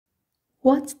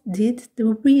What did the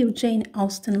real Jane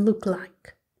Austen look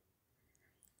like?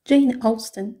 Jane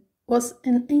Austen was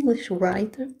an English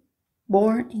writer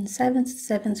born in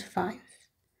 1775.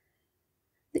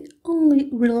 The only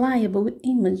reliable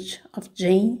image of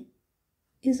Jane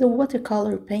is a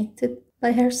watercolor painted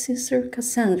by her sister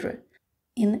Cassandra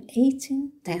in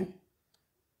 1810.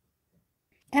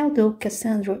 Although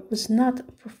Cassandra was not a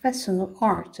professional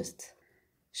artist,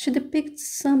 she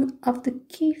depicts some of the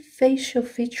key facial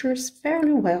features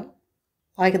fairly well,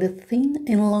 like the thin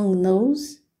and long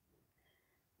nose,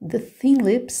 the thin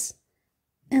lips,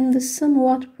 and the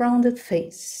somewhat rounded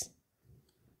face.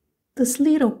 This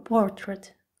little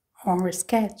portrait, or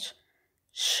sketch,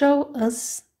 shows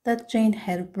us that Jane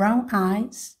had brown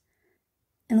eyes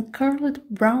and curled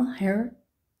brown hair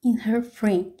in her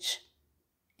fringe,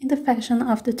 in the fashion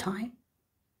of the time.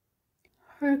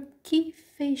 Her key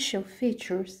facial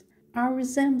features are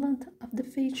resemblant of the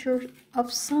features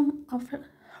of some of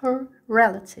her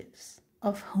relatives,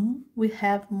 of whom we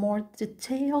have more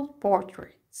detailed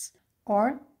portraits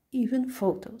or even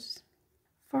photos.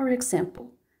 For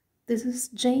example, this is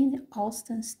Jane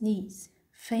Austen's niece,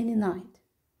 Fanny Knight,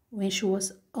 when she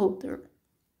was older.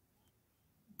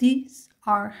 These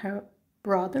are her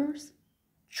brothers,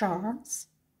 Charles,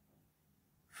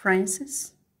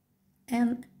 Francis,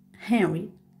 and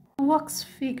Henry. A wax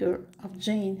figure of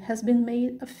Jane has been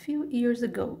made a few years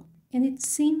ago, and it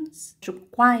seems to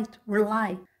quite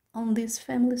rely on these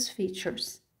family's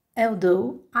features,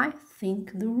 although I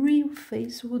think the real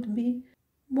face would be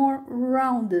more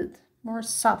rounded, more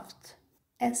soft,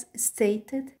 as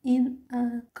stated in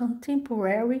a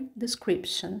contemporary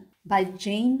description by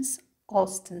James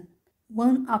Austen,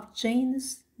 one of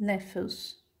Jane's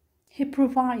nephews. He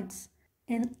provides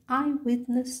an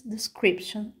eyewitness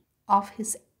description of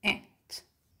his aunt.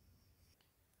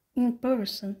 In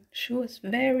person, she was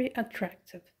very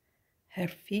attractive. Her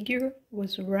figure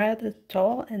was rather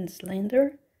tall and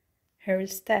slender, her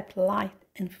step light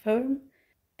and firm,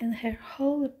 and her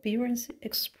whole appearance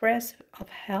expressive of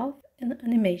health and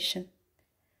animation.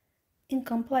 In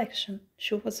complexion,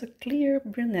 she was a clear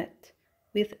brunette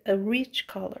with a rich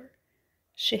color.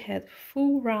 She had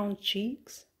full round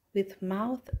cheeks, with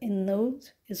mouth and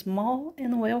nose small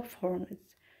and well formed,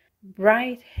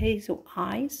 bright hazel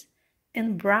eyes,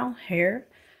 and brown hair,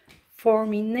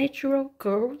 forming natural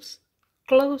curls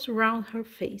close round her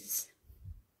face.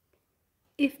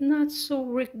 If not so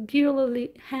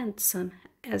regularly handsome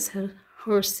as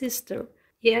her sister,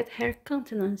 yet her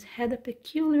countenance had a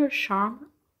peculiar charm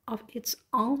of its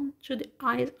own to the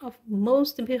eyes of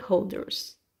most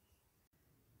beholders.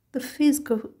 The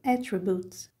physical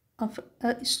attributes of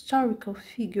a historical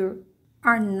figure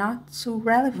are not so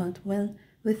relevant when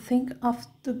we think of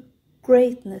the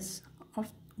greatness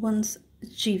of one's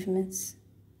achievements.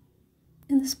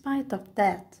 In spite of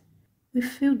that, we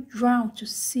feel drawn to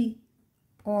see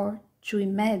or to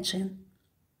imagine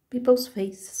people's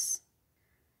faces.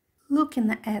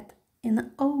 Looking at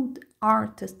an old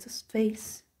artist's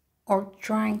face or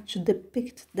trying to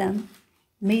depict them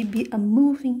may be a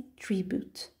moving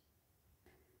tribute.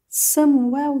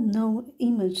 Some well-known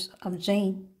images of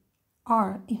Jane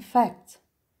are, in fact,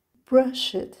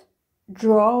 brushed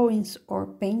drawings or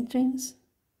paintings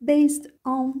based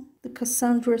on the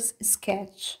Cassandra's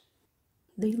sketch.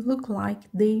 They look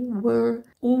like they were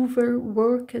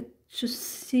overworked to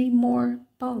seem more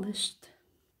polished.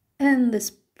 In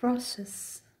this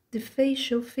process, the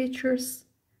facial features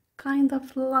kind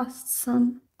of lost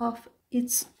some of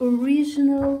its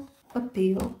original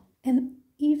appeal, and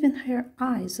even her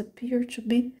eyes appear to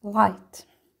be light.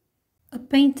 A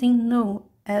painting known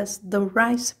as the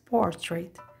Rice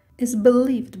Portrait is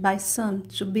believed by some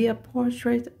to be a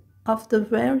portrait of the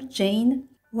rare Jane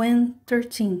when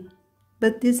 13,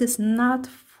 but this is not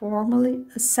formally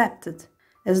accepted,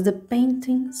 as the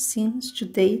painting seems to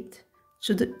date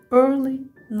to the early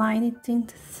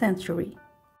 19th century.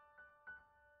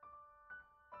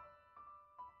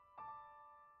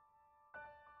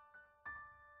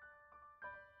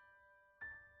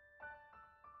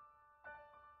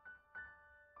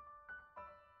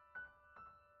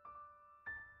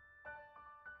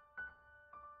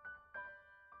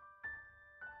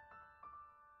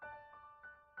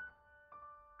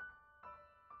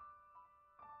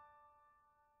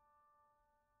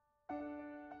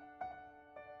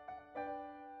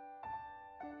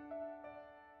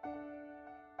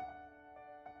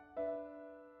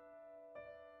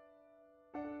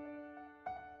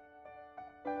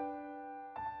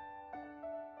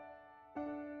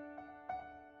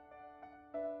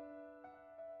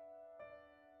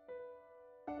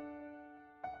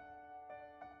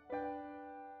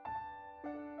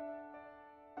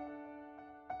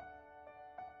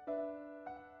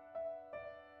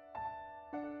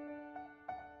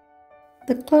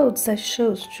 The clothes I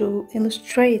chose to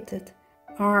illustrate it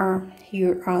are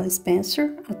here a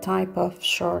spencer, a type of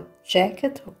short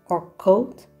jacket or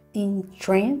coat in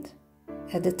trend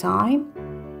at the time,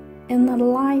 and a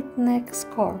light neck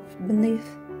scarf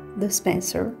beneath the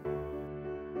spencer.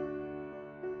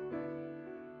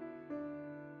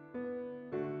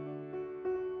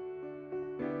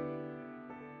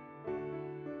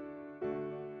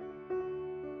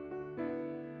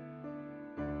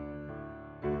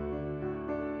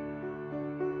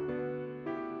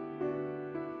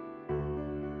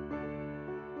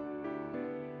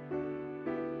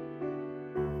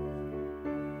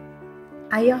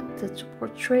 I opted to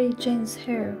portray Jane's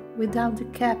hair without the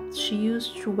cap she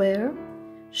used to wear,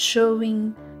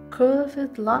 showing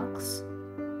curved locks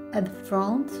at the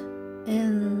front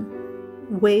and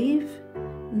wave,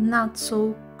 not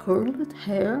so curled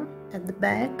hair at the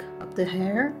back of the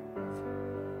hair.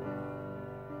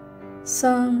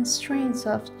 Some strands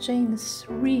of Jane's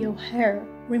real hair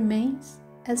remains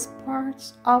as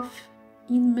parts of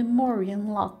in memoriam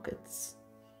lockets.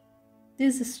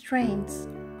 These strands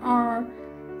are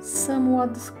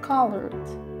somewhat discolored,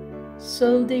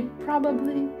 so they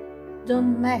probably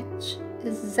don't match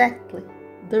exactly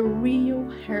the real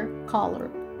hair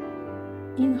color.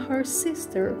 In her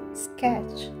sister's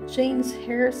sketch, Jane's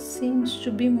hair seems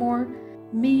to be more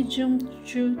medium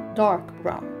to dark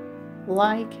brown,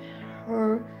 like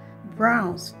her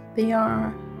browns. They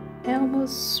are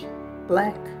almost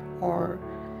black or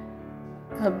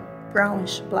a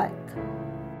brownish black.